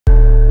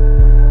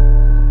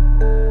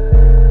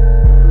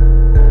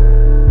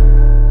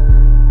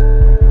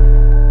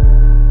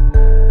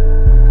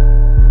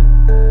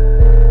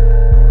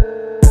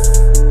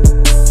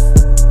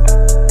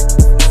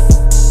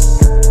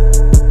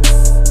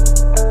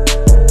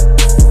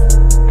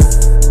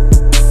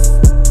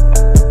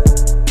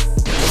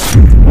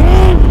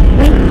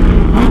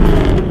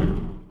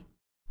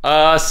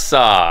What's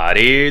up,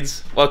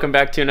 dudes? Welcome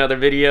back to another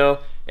video.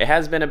 It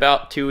has been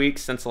about 2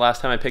 weeks since the last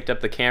time I picked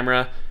up the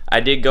camera. I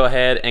did go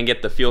ahead and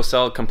get the fuel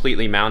cell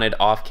completely mounted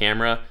off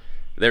camera.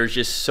 There's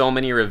just so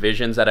many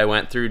revisions that I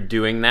went through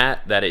doing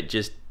that it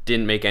just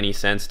didn't make any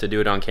sense to do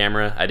it on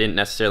camera. I didn't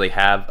necessarily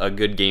have a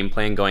good game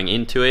plan going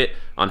into it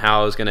on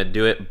how I was gonna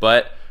do it,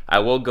 but I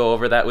will go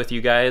over that with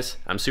you guys.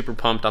 I'm super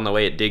pumped on the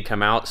way it did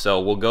come out,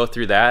 so we'll go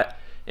through that.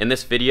 In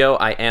this video,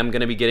 I am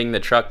gonna be getting the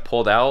truck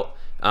pulled out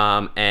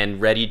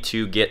and ready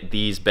to get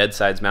these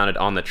bedsides mounted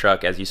on the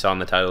truck, as you saw in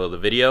the title of the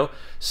video.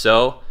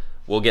 So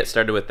we'll get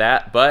started with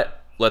that,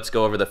 but let's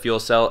go over the fuel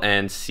cell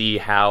and see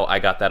how I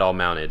got that all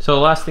mounted. So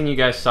the last thing you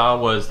guys saw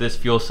was this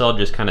fuel cell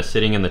just kind of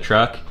sitting in the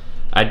truck.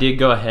 I did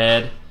go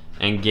ahead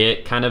and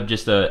get kind of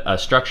just a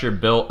structure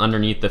built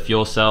underneath the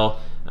fuel cell.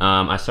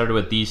 I started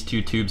with these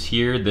two tubes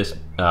here, this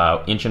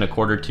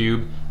 1.25 inch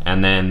tube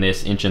and then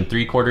this 1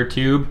 3/4 inch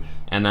tube,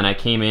 and then I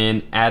came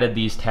in, added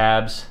these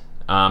tabs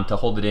to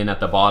hold it in at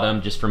the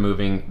bottom just for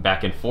moving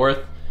back and forth,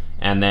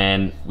 and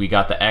then we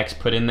got the X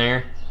put in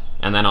there.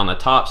 And then on the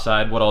top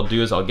side, what I'll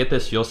do is I'll get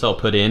this fuel cell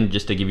put in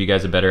just to give you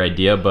guys a better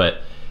idea,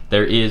 but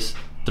there is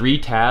 3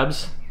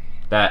 tabs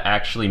that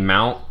actually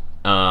mount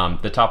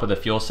the top of the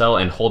fuel cell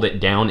and hold it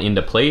down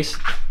into place.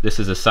 This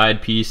is a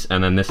side piece,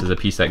 and then this is a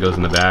piece that goes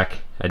in the back.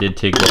 I did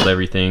TIG weld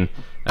everything,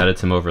 added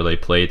some overlay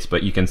plates,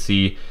 but you can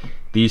see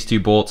these 2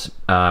 bolts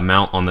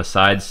mount on the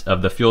sides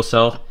of the fuel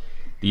cell.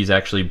 These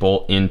actually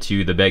bolt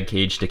into the bed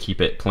cage to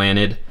keep it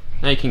planted.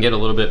 Now you can get a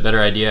little bit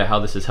better idea how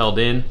this is held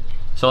in.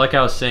 So like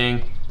I was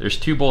saying, there's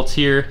 2 bolts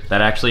here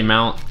that actually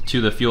mount to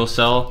the fuel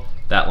cell.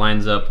 That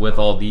lines up with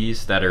all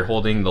these that are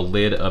holding the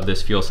lid of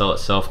this fuel cell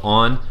itself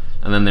on.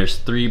 And then there's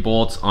 3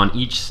 bolts on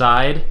each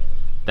side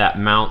that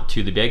mount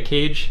to the bed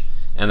cage.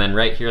 And then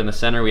right here in the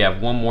center, we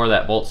have 1 more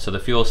that bolts to the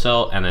fuel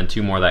cell, and then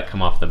 2 more that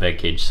come off the bed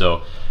cage.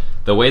 So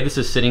the way this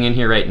is sitting in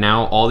here right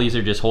now, all these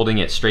are just holding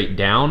it straight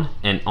down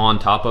and on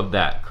top of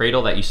that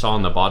cradle that you saw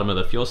on the bottom of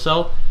the fuel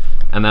cell.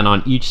 And then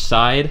on each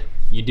side,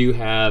 you do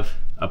have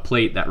a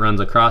plate that runs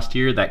across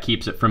here that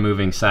keeps it from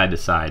moving side to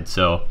side.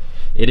 So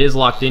it is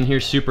locked in here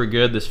super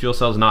good. This fuel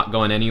cell is not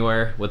going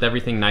anywhere. With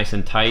everything nice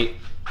and tight,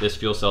 this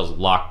fuel cell is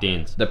locked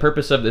in. The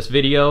purpose of this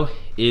video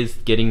is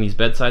getting these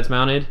bedsides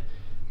mounted.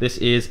 This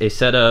is a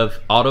set of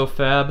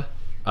AutoFab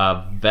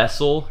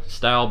vessel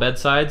style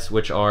bedsides,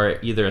 which are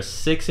either a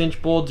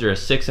 6-inch bulge or a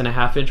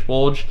 6.5 inch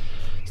bulge.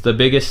 It's the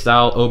biggest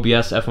style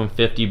OBS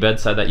F-150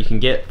 bedside that you can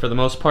get for the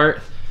most part.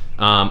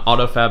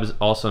 AutoFab is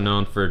also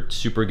known for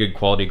super good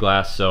quality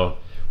glass, so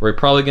we're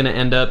probably going to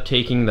end up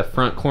taking the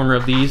front corner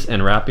of these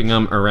and wrapping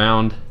them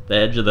around the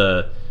edge of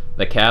the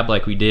cab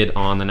like we did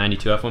on the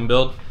 92 F1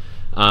 build.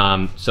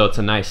 So it's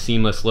a nice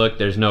seamless look.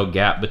 There's no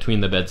gap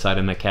between the bedside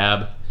and the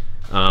cab,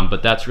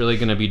 but that's really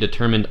going to be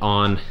determined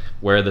on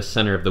where the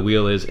center of the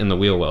wheel is in the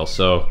wheel well.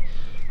 So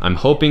I'm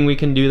hoping we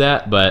can do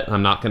that, but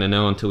I'm not going to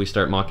know until we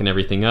start mocking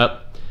everything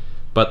up.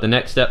 But the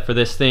next step for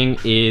this thing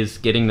is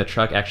getting the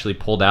truck actually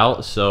pulled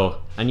out.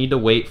 So I need to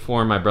wait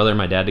for my brother and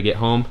my dad to get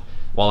home.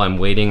 While I'm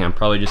waiting, I'm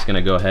probably just going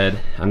to go ahead.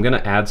 I'm going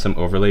to add some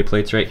overlay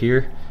plates right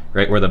here,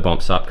 right where the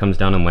bump stop comes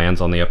down and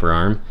lands on the upper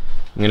arm.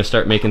 I'm going to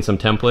start making some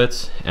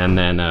templates and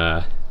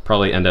then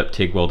probably end up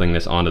TIG welding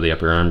this onto the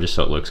upper arm just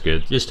so it looks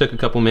good. Just took a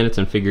couple minutes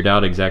and figured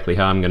out exactly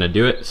how I'm going to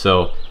do it.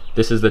 So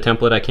this is the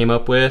template I came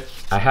up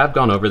with. I have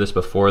gone over this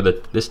before.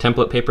 This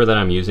template paper that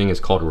I'm using is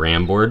called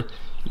Ramboard.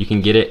 You can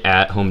get it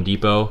at Home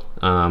Depot,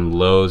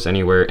 Lowe's,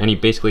 anywhere,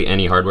 basically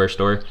any hardware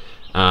store.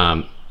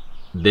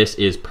 This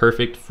is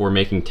perfect for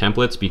making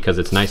templates because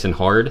it's nice and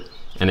hard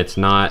and it's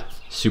not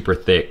super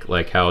thick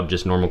like how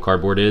just normal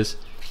cardboard is.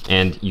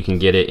 And you can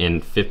get it in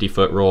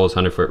 50-foot rolls,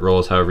 100-foot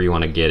rolls, however you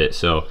want to get it.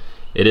 So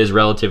it is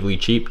relatively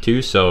cheap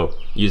too, so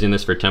using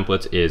this for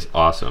templates is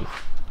awesome.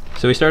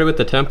 So we started with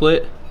the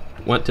template,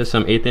 went to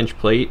some 1/8 inch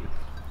plate,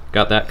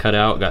 got that cut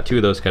out, got 2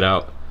 of those cut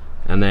out,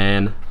 and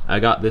then I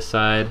got this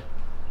side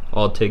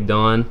all TIGged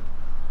on,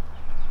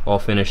 all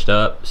finished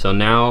up. So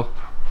now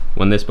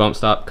when this bump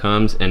stop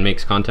comes and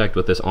makes contact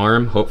with this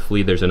arm,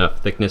 hopefully there's enough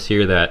thickness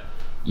here that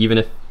even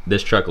if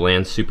this truck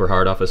lands super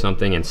hard off of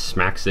something and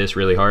smacks this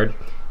really hard,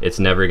 it's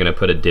never gonna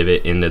put a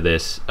divot into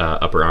this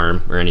upper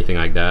arm or anything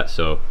like that.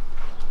 So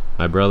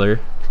my brother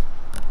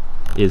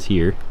is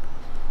here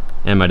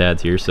and my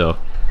dad's here, so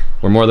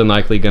we're more than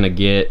likely gonna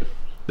get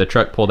the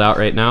truck pulled out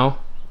right now,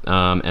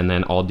 and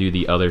then I'll do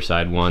the other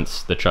side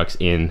once the truck's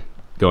in,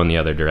 go in the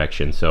other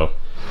direction. So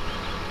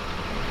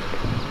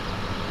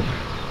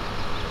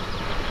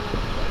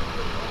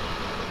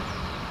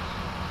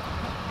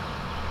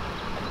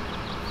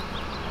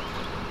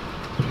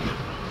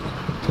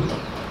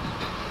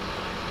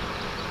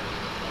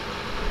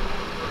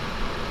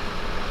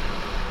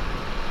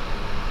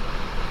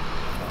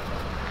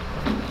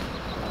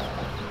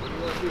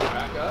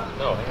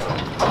no, hang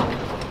on.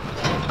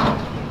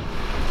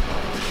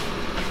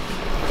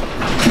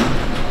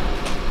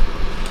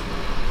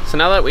 So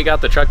now that we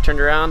got the truck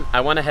turned around,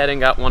 I went ahead and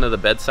got one of the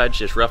bedsides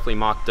just roughly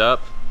mocked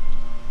up.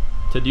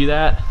 To do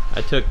that,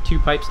 I took 2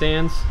 pipe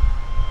stands,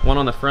 one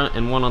on the front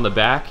and one on the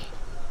back,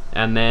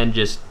 and then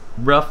just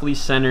roughly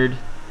centered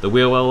the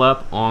wheel well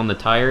up on the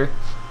tire,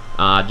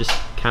 just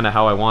kind of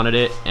how I wanted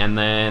it, and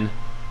then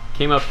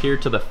came up here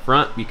to the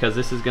front because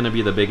this is going to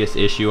be the biggest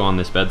issue on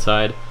this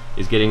bedside,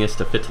 is getting this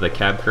to fit to the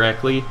cab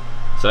correctly.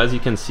 So as you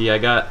can see, I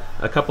got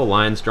a couple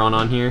lines drawn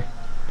on here,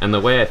 and the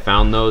way I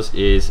found those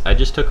is I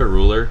just took a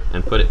ruler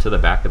and put it to the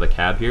back of the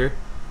cab here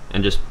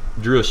and just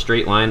drew a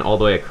straight line all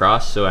the way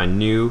across, so I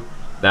knew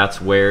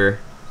that's where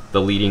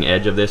the leading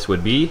edge of this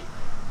would be.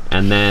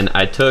 And then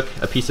I took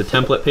a piece of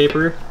template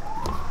paper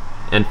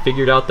and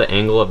figured out the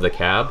angle of the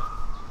cab,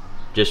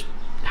 just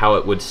how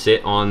it would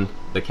sit on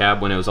the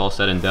cab when it was all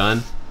said and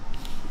done,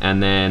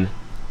 and then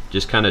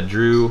just kind of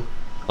drew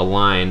a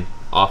line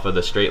off of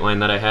the straight line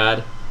that I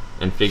had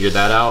and figured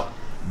that out.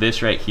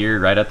 This right here,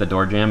 right at the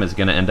door jamb, is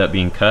going to end up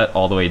being cut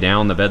all the way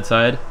down the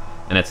bedside,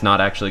 and it's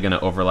not actually going to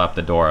overlap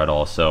the door at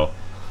all. So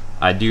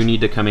I do need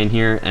to come in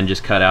here and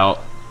just cut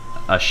out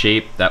a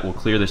shape that will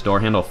clear this door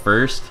handle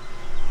first,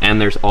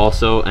 and there's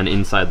also an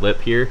inside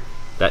lip here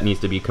that needs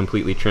to be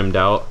completely trimmed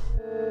out.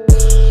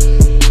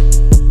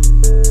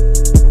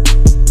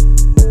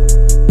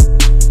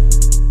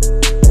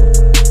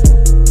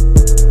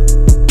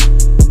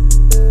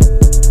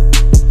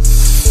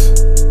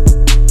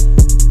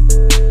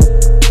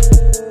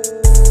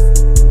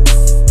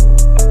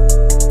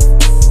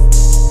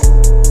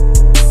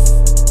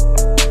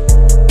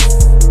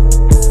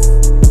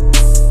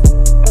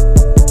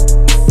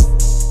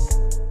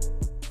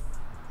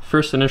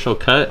 First initial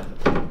cut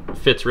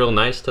fits real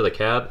nice to the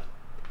cab.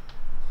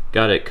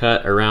 Got it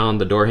cut around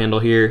the door handle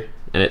here,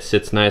 and it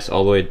sits nice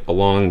all the way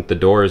along the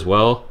door as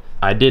well.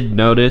 I did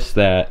notice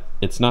that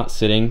it's not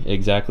sitting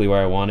exactly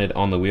where I wanted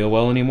on the wheel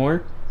well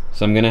anymore,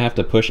 so I'm gonna have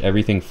to push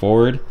everything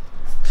forward.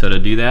 So to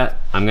do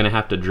that, I'm gonna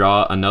have to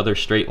draw another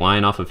straight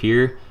line off of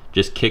here,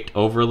 just kicked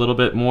over a little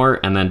bit more,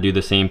 and then do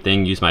the same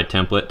thing, use my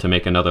template to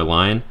make another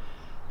line.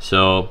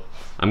 So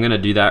I'm gonna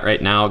do that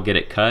right now, get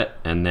it cut,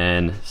 and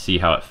then see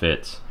how it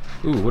fits.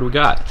 Ooh, what do we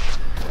got?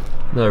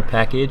 Another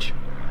package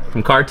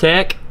from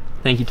CarTech.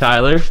 Thank you,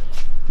 Tyler.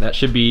 That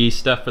should be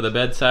stuff for the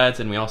bedsides,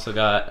 and we also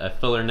got a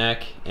filler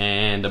neck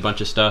and a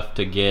bunch of stuff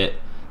to get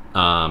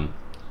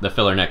the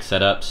filler neck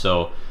set up,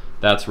 so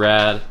that's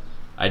rad.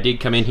 I did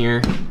come in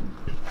here,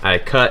 I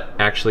cut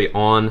actually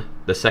on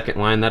the second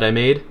line that I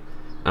made,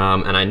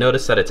 and I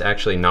noticed that it's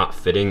actually not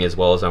fitting as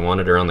well as I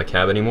wanted around the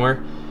cab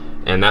anymore,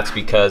 and that's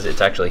because it's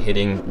actually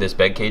hitting this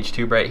bed cage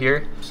tube right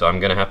here, so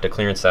I'm gonna have to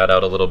clearance that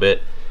out a little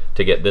bit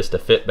to get this to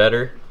fit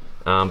better.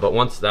 But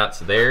once that's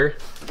there,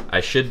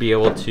 I should be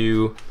able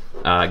to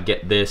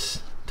get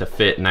this to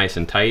fit nice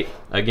and tight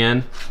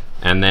again,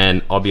 and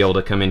then I'll be able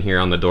to come in here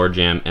on the door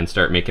jamb and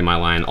start making my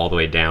line all the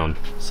way down.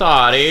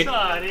 Sorry.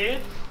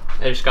 I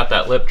just got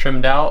that lip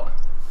trimmed out,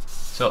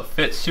 so it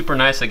fits super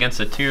nice against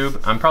the tube.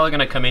 I'm probably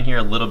gonna come in here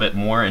a little bit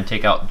more and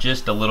take out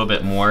just a little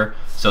bit more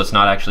so it's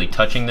not actually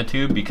touching the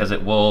tube, because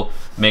it will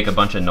make a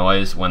bunch of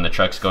noise when the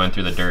truck's going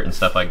through the dirt and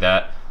stuff like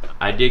that.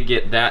 I did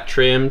get that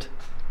trimmed.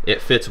 It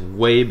fits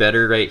way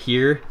better right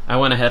here. I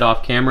went ahead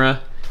off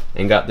camera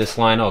and got this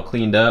line all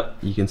cleaned up.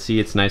 You can see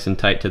it's nice and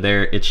tight to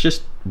there. It's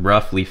just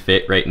roughly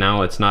fit right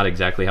now. It's not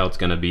exactly how it's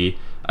gonna be.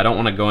 I don't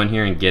wanna go in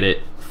here and get it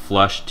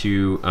flush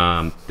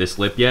to this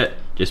lip yet,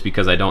 just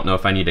because I don't know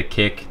if I need to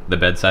kick the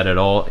bedside at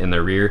all in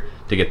the rear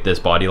to get this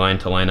body line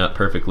to line up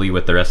perfectly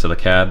with the rest of the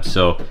cab.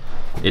 So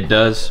it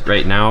does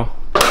right now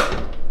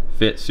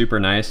fit super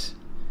nice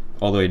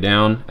all the way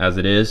down as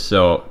it is,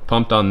 so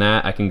pumped on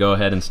that. I can go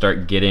ahead and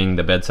start getting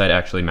the bedside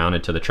actually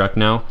mounted to the truck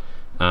now.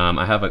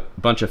 I have a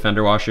bunch of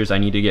fender washers I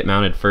need to get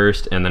mounted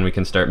first, and then we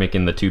can start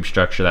making the tube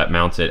structure that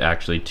mounts it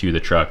actually to the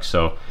truck.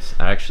 So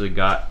I actually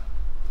got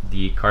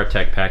the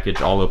CarTech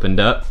package all opened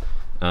up,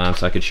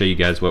 so I could show you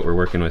guys what we're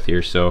working with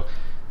here. So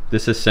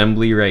this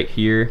assembly right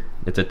here,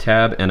 it's a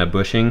tab and a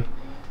bushing.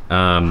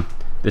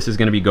 This is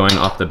going to be going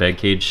off the bed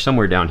cage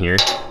somewhere down here,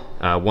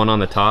 one on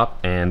the top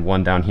and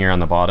one down here on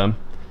the bottom.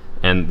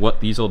 And what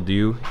these will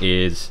do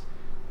is,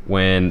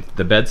 when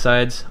the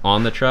bedside's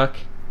on the truck,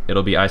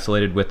 it'll be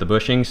isolated with the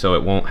bushing, so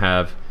it won't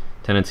have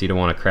tendency to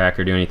want to crack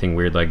or do anything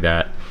weird like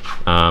that.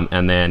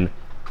 And then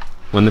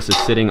when this is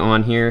sitting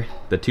on here,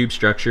 the tube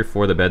structure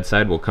for the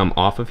bedside will come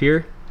off of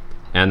here,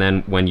 and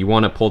then when you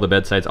want to pull the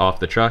bedsides off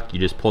the truck, you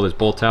just pull this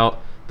bolt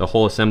out, the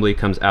whole assembly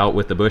comes out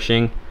with the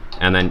bushing,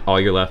 and then all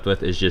you're left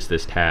with is just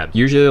this tab.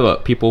 Usually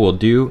what people will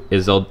do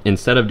is they'll,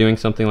 instead of doing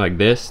something like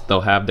this,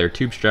 they'll have their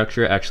tube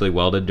structure actually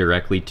welded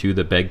directly to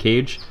the bed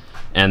cage,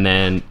 and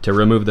then to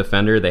remove the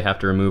fender, they have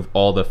to remove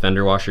all the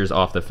fender washers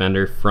off the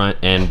fender, front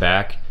and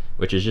back,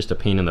 which is just a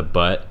pain in the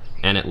butt,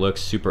 and it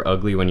looks super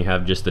ugly when you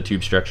have just the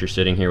tube structure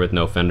sitting here with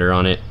no fender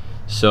on it.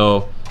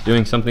 So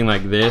doing something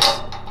like this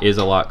is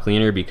a lot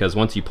cleaner, because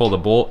once you pull the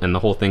bolt and the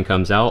whole thing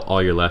comes out,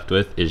 all you're left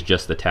with is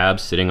just the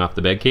tabs sitting off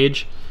the bed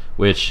cage,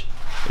 which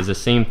is the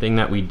same thing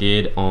that we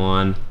did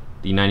on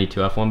the 92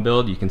 F1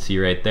 build. You can see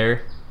right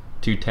there,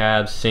 2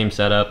 tabs, same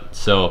setup.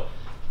 So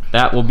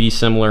that will be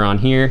similar on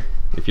here.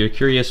 If you're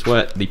curious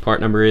what the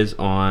part number is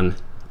on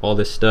all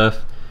this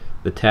stuff,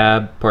 the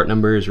tab part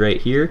number is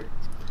right here.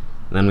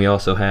 And then we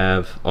also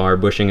have our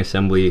bushing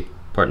assembly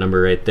part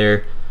number right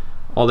there.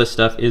 All this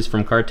stuff is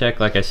from Cartech,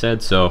 like I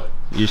said, so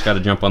you just got to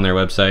jump on their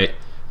website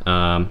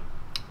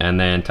and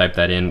then type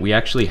that in. We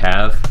actually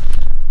have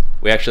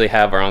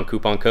our own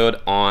coupon code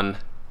on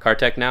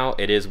Cartech now.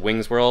 It is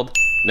wingsworld,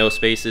 no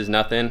spaces,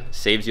 nothing.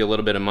 Saves you a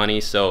little bit of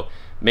money, so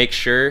make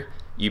sure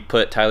you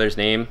put Tyler's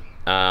name,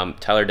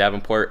 Tyler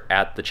Davenport,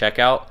 at the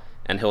checkout,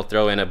 and he'll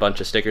throw in a bunch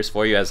of stickers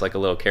for you as like a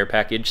little care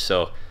package,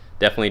 so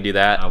definitely do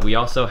that. We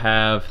also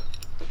have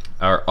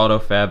our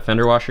AutoFab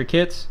fender washer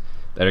kits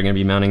that are going to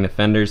be mounting the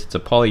fenders. It's a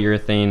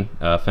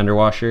polyurethane fender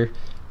washer.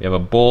 We have a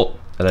bolt,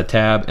 a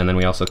tab, and then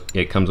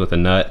it comes with a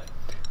nut.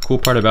 Cool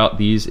part about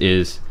these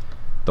is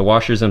the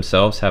washers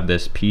themselves have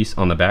this piece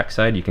on the back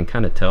side. You can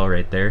kind of tell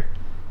right there.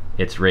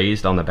 It's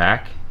raised on the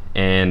back,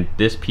 and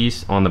this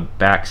piece on the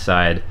back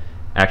side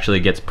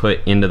actually gets put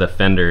into the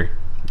fender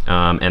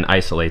and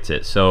isolates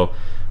it. So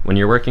when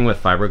you're working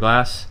with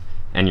fiberglass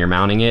and you're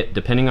mounting it,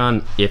 depending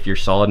on if you're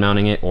solid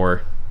mounting it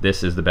or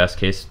this is the best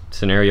case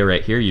scenario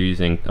right here, you're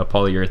using a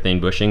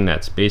polyurethane bushing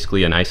that's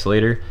basically an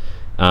isolator.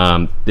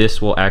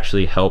 This will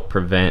actually help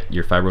prevent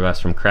your fiberglass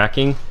from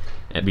cracking,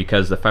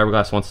 because the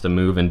fiberglass wants to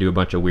move and do a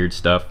bunch of weird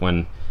stuff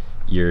when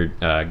you're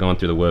going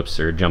through the whoops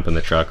or jumping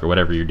the truck or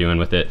whatever you're doing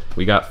with it.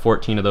 We got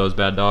 14 of those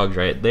bad dogs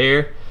right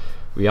there.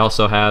 We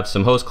also have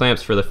some hose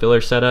clamps for the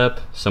filler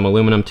setup, some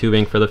aluminum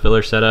tubing for the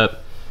filler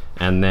setup,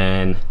 and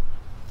then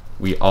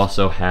we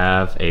also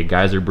have a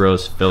Geyser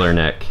Bros filler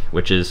neck,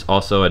 which is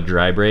also a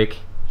dry break.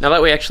 Now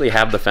that we actually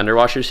have the fender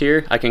washers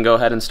here, I can go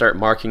ahead and start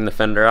marking the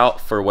fender out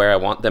for where I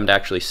want them to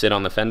actually sit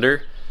on the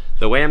fender.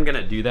 The way I'm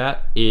gonna do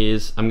that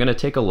is I'm gonna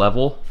take a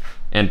level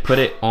and put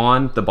it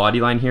on the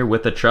body line here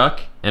with the truck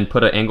and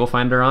put an angle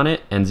finder on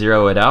it and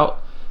zero it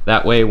out.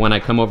 That way when I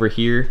come over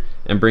here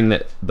and bring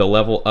the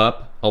level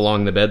up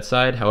along the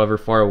bedside, however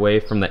far away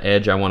from the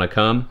edge I wanna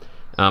come,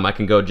 I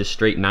can go just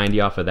straight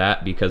 90 off of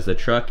that, because the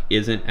truck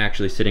isn't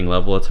actually sitting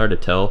level. It's hard to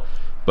tell,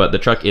 but the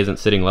truck isn't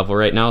sitting level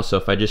right now. So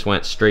if I just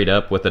went straight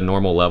up with a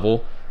normal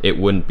level, it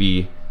wouldn't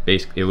be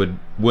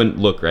wouldn't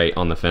look right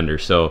on the fender.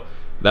 So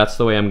that's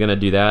the way I'm gonna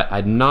do that.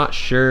 I'm not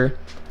sure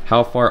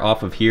how far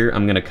off of here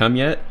I'm gonna come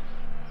yet,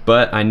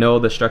 but I know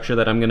the structure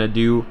that I'm gonna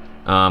do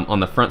on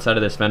the front side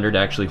of this fender to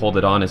actually hold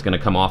it on is gonna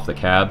come off the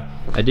cab.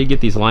 I did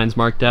get these lines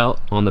marked out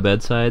on the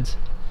bedsides,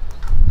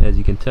 as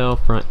you can tell,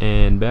 front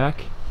and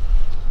back.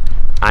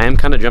 I am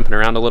kind of jumping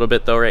around a little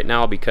bit though right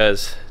now,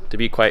 because to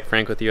be quite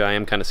frank with you, I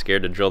am kind of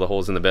scared to drill the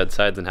holes in the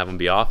bedsides and have them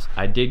be off.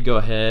 I did go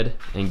ahead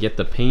and get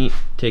the paint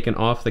taken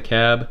off the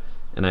cab,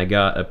 and I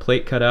got a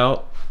plate cut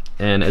out,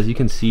 and as you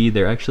can see,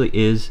 there actually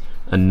is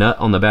a nut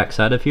on the back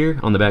side of here,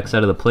 on the back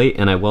side of the plate,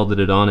 and I welded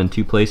it on in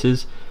 2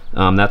 places.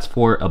 That's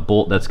for a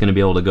bolt that's going to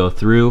be able to go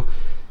through,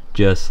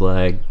 just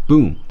like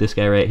boom, this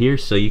guy right here.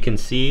 So you can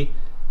see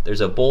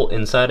there's a bolt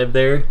inside of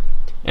there,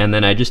 and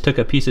then I just took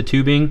a piece of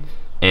tubing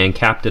and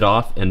capped it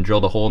off and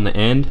drilled a hole in the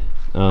end,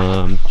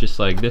 just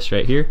like this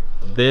right here.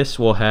 This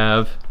will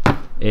have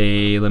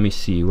a, let me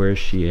see, where is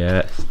she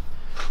at?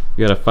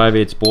 We got a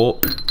 5/8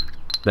 bolt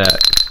that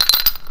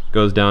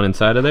goes down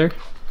inside of there,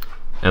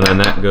 and then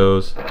that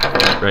goes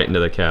right into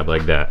the cab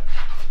like that.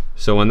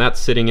 So when that's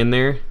sitting in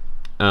there,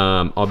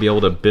 I'll be able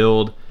to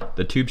build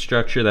the tube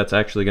structure that's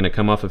actually going to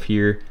come off of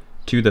here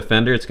to the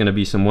fender. It's going to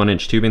be some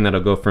 1-inch tubing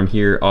that'll go from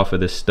here off of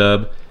this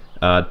stub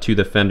to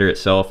the fender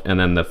itself, and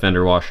then the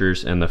fender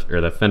washers and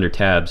the fender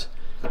tabs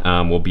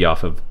will be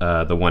off of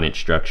the 1-inch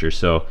structure.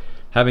 So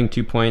having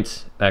 2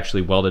 points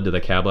actually welded to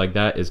the cab like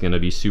that is going to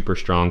be super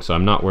strong, so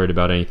I'm not worried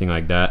about anything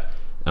like that.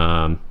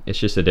 It's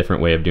just a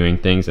different way of doing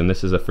things, and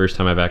this is the first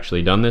time I've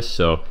actually done this,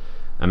 so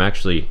I'm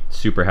actually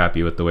super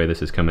happy with the way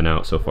this is coming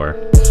out so far.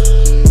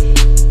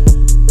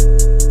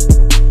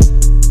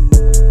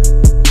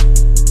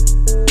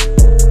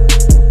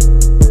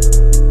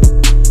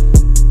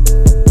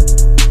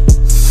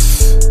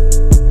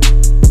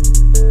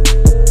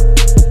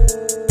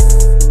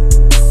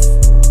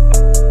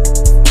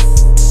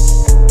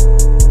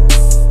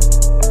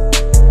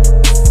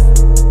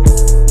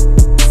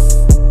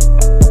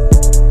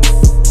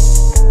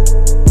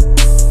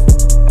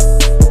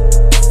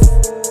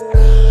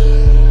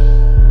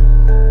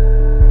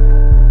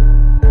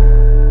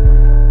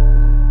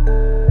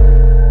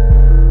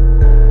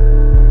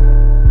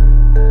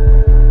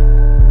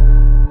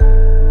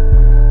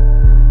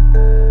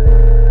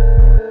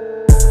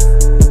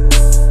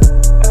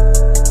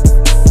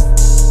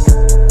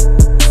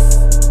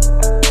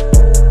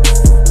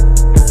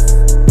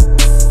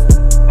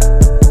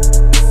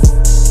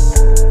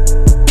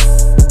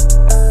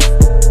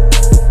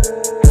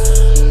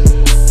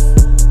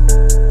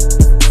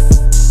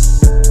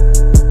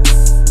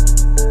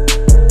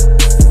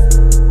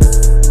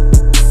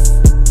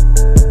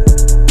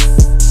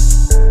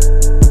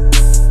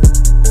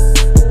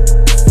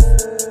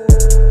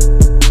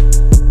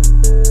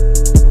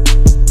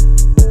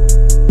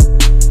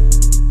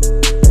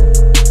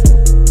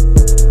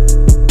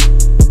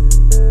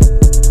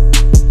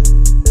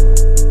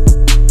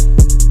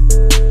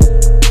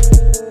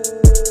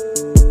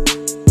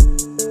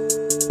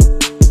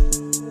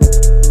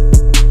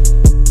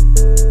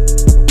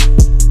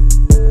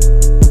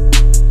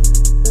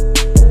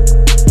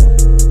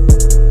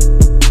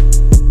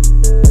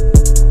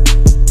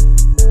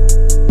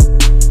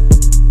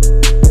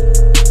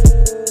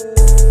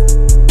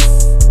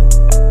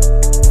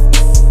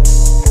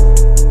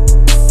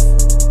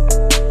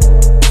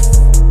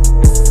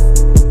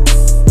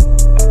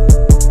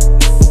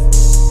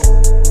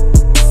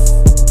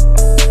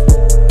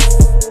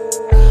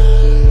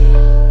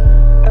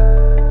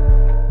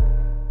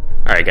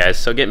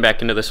 getting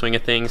back into the swing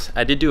of things,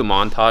 I did do a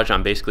montage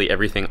on basically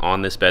everything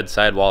on this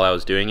bedside while I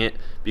was doing it,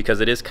 because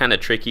it is kind of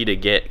tricky to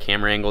get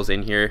camera angles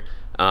in here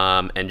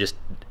and just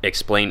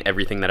explain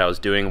everything that I was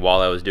doing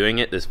while I was doing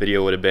it. This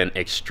video would have been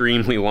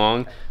extremely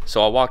long, so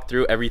I'll walk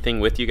through everything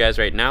with you guys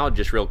right now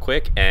just real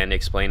quick and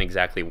explain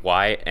exactly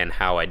why and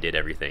how I did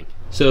everything.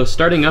 So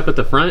starting up at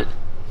the front,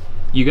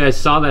 you guys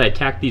saw that I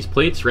tacked these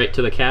plates right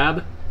to the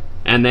cab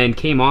and then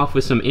came off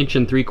with some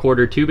 1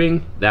 3/4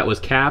 tubing that was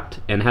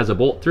capped and has a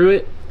bolt through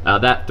it.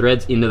 That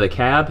threads into the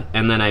cab,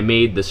 and then I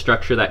made the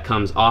structure that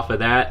comes off of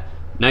that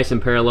nice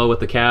and parallel with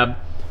the cab.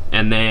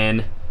 And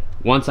then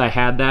once I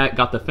had that,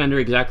 got the fender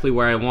exactly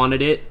where I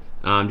wanted it,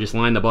 just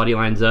lined the body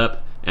lines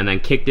up and then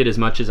kicked it as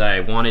much as I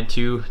wanted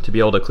to be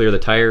able to clear the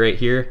tire right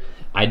here.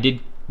 I did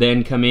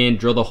then come in,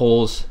 drill the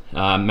holes,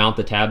 mount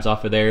the tabs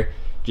off of there.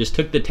 Just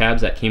took the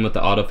tabs that came with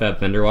the AutoFab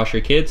fender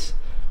washer kits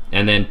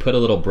and then put a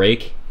little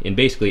brake in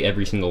basically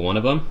every single one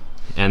of them.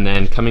 And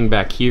then coming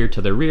back here to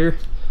the rear,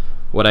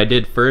 what I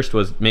did first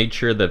was made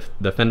sure that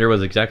the fender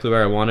was exactly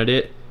where I wanted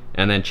it,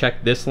 and then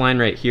checked this line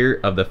right here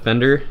of the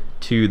fender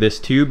to this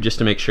tube just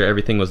to make sure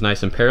everything was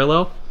nice and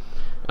parallel.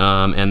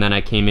 And then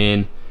I came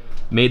in,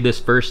 made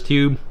this first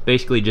tube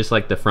basically just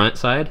like the front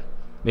side,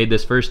 made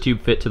this first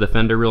tube fit to the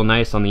fender real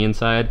nice on the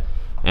inside,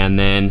 and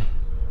then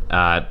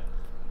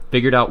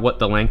figured out what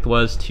the length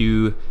was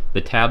to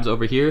the tabs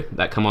over here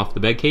that come off the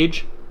bed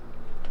cage,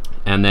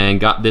 and then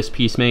got this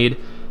piece made,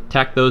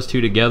 tacked those two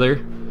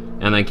together,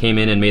 and then came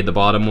in and made the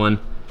bottom one.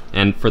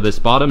 And for this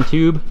bottom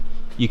tube,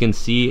 you can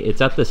see it's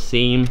at the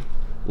same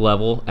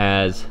level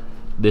as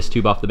this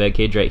tube off the bed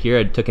cage right here.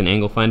 I took an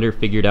angle finder,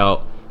 figured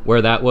out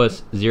where that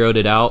was, zeroed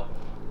it out,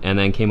 and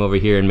then came over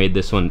here and made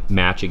this one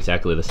match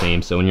exactly the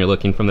same. So when you're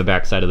looking from the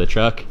back side of the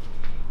truck,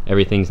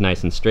 everything's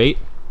nice and straight.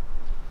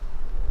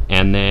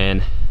 And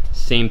then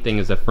same thing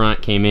as the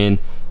front, came in,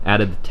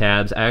 added the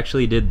tabs. I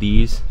actually did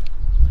these,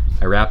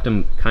 I wrapped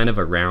them kind of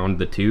around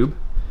the tube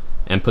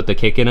and put the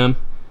kick in them.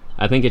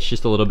 I think it's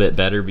just a little bit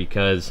better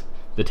because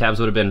the tabs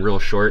would have been real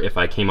short if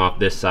I came off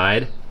this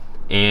side,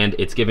 and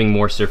it's giving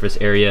more surface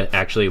area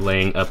actually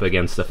laying up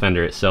against the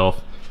fender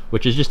itself,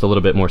 which is just a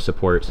little bit more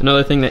support. So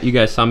another thing that you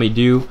guys saw me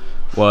do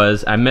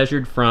was I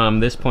measured from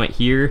this point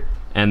here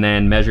and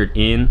then measured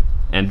in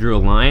and drew a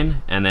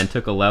line, and then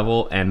took a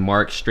level and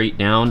marked straight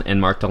down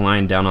and marked a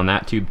line down on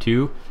that tube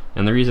too.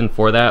 And the reason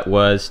for that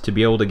was to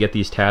be able to get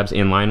these tabs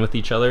in line with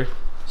each other.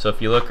 So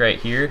if you look right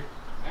here,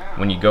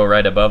 when you go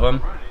right above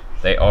them,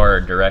 they are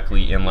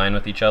directly in line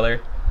with each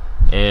other.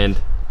 And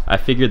I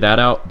figured that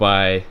out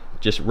by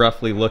just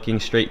roughly looking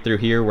straight through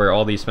here where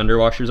all these fender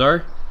washers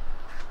are,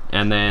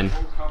 and then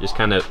just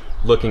kind of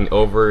looking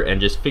over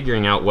and just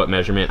figuring out what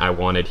measurement I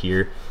wanted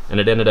here. And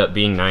it ended up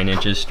being 9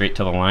 inches straight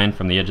to the line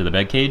from the edge of the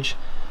bed cage.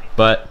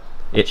 But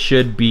it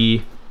should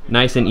be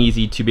nice and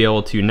easy to be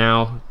able to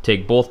now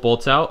take both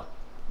bolts out,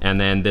 and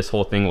then this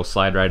whole thing will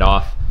slide right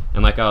off.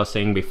 And like I was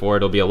saying before,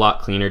 it'll be a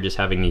lot cleaner just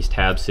having these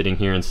tabs sitting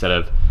here instead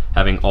of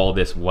having all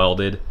this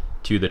welded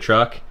to the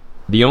truck.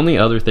 The only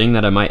other thing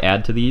that I might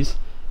add to these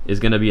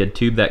is going to be a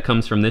tube that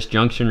comes from this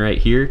junction right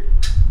here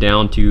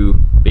down to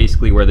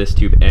basically where this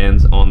tube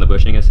ends on the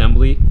bushing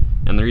assembly.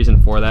 And the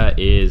reason for that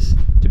is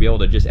to be able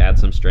to just add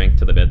some strength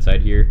to the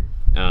bedside here,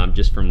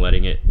 just from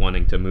letting it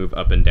wanting to move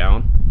up and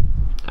down.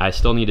 I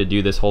still need to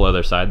do this whole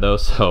other side though,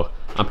 so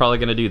I'm probably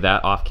going to do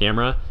that off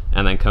camera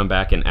and then come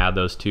back and add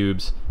those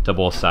tubes to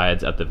both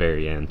sides at the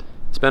very end.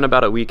 It's been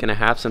about a week and a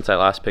half since I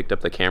last picked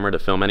up the camera to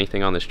film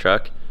anything on this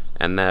truck,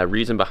 and the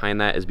reason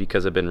behind that is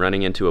because I've been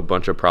running into a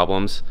bunch of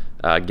problems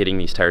getting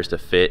these tires to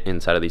fit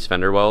inside of these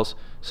fender wells.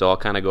 So I'll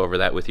kind of go over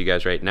that with you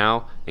guys right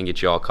now and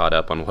get you all caught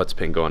up on what's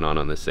been going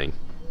on this thing.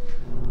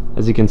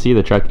 As you can see,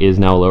 the truck is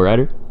now a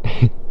lowrider.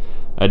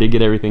 I did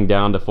get everything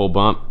down to full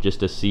bump just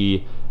to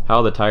see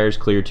how the tires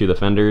clear to the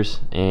fenders,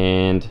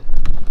 and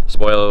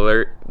spoiler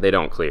alert, they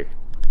don't clear.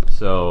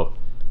 So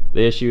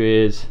the issue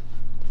is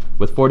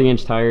with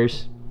 40-inch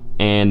tires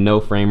and no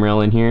frame rail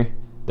in here,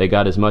 they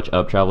got as much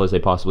up travel as they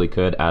possibly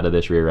could out of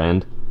this rear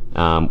end,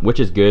 which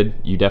is good.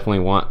 You definitely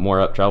want more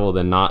up travel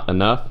than not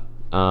enough.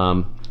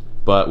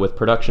 But with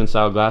production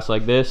style glass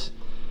like this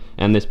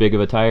and this big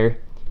of a tire,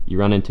 you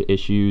run into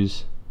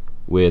issues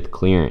with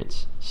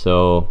clearance.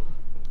 So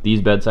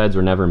these bedsides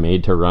were never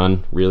made to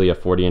run really a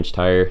 40-inch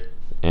tire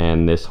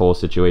and this whole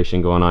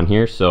situation going on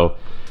here. So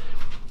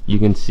you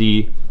can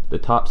see the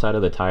top side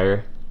of the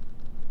tire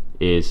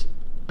is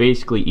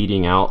basically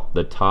eating out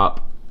the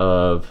top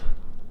of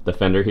the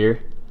fender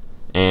here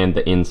and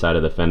the inside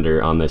of the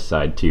fender on this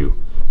side too.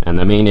 And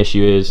the main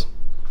issue is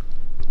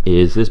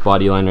this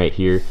body line right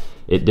here.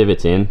 It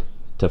divots in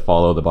to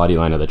follow the body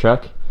line of the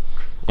truck,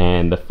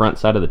 and the front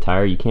side of the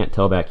tire, you can't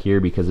tell back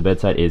here because the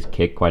bedside is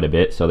kicked quite a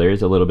bit, so there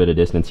is a little bit of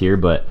distance here,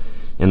 but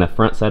in the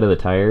front side of the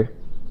tire,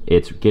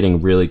 it's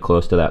getting really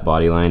close to that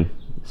body line.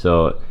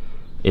 So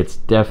it's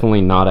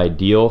definitely not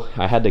ideal.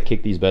 I had to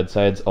kick these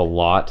bedsides a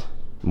lot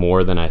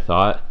more than I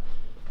thought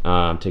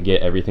to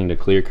get everything to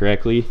clear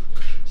correctly.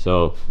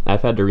 So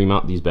I've had to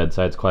remount these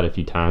bedsides quite a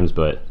few times,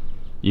 but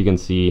you can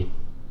see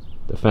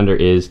the fender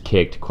is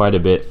kicked quite a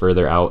bit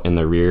further out in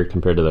the rear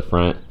compared to the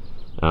front.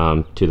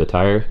 to the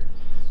tire,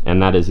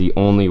 and that is the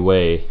only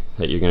way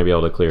that you're going to be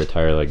able to clear a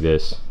tire like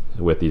this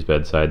with these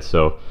bedsides.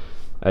 So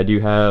I do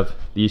have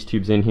these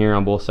tubes in here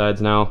on both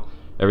sides now.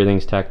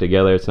 Everything's tacked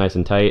together, it's nice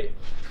and tight.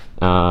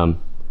 All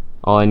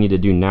I need to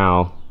do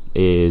now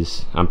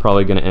is I'm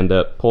probably going to end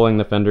up pulling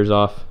the fenders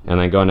off and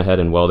then going ahead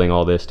and welding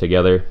all this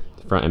together,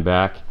 front and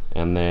back,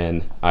 and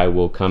then I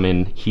will come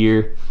in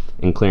here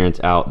and clearance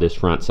out this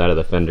front side of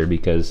the fender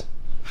because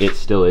it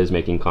still is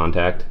making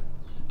contact.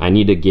 I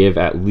need to give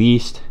at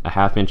least a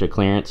 1/2 inch of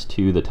clearance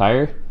to the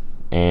tire,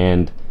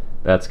 and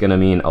that's going to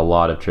mean a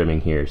lot of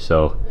trimming here.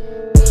 So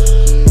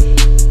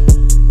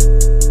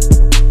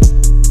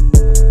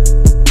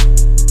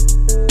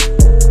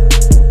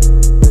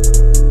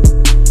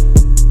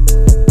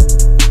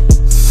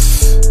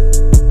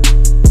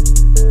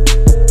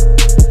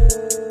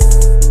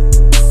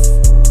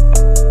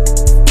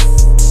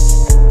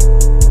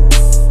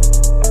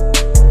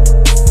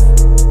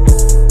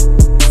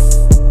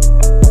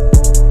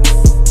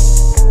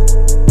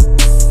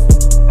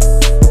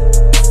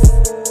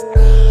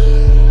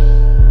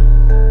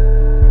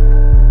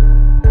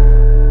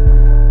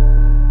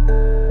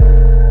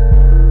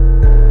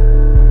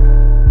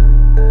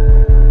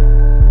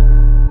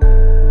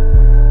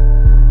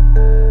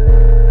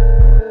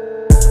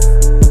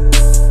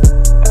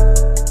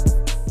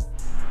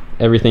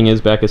everything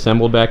is back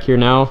assembled back here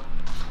now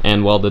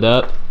and welded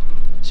up.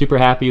 Super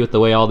happy with the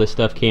way all this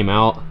stuff came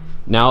out.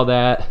 Now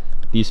that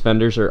these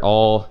fenders are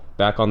all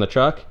back on the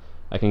truck,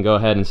 I can go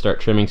ahead and start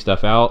trimming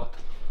stuff out.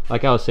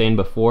 Like I was saying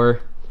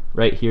before,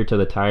 right here to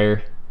the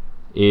tire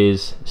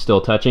is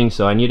still touching,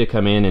 so I need to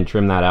come in and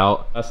trim that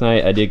out. Last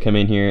night I did come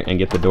in here and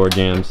get the door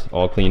jambs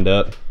all cleaned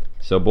up,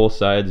 so both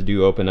sides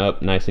do open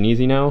up nice and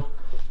easy now.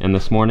 And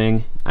this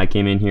morning I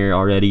came in here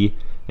already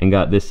and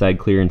got this side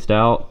clearanced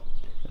out.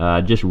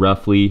 Just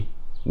roughly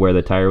where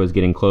the tire was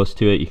getting close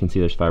to it. You can see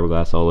there's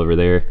fiberglass all over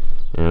there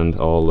and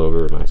all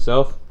over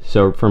myself.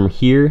 So from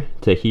here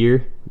to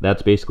here,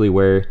 that's basically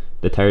where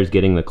the tire is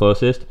getting the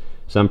closest.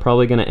 So I'm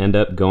probably going to end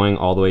up going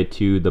all the way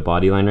to the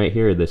body line right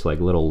here, this like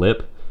little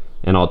lip,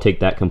 and I'll take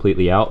that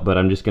completely out, but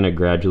I'm just going to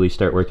gradually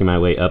start working my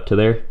way up to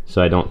there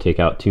so I don't take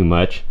out too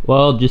much.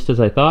 Well, just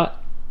as I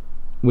thought,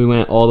 we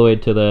went all the way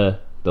to the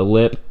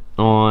lip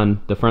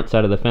on the front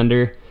side of the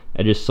fender.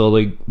 I just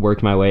slowly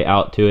worked my way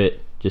out to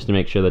it just to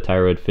make sure the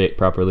tire would fit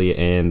properly,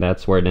 and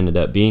that's where it ended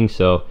up being.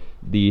 So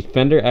the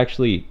fender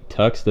actually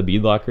tucks the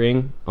beadlock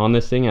ring on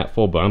this thing at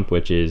full bump,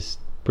 which is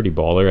pretty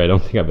baller. I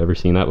don't think I've ever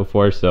seen that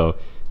before, so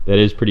that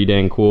is pretty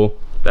dang cool.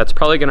 That's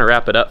probably gonna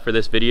wrap it up for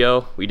this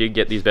video. We did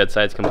get these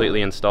bedsides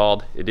completely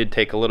installed. It did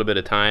take a little bit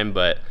of time,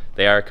 but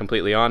they are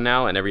completely on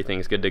now and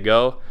everything's good to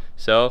go.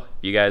 So if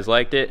you guys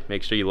liked it,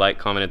 make sure you like,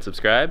 comment, and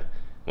subscribe.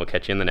 We'll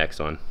catch you in the next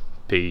one.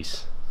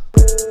 Peace.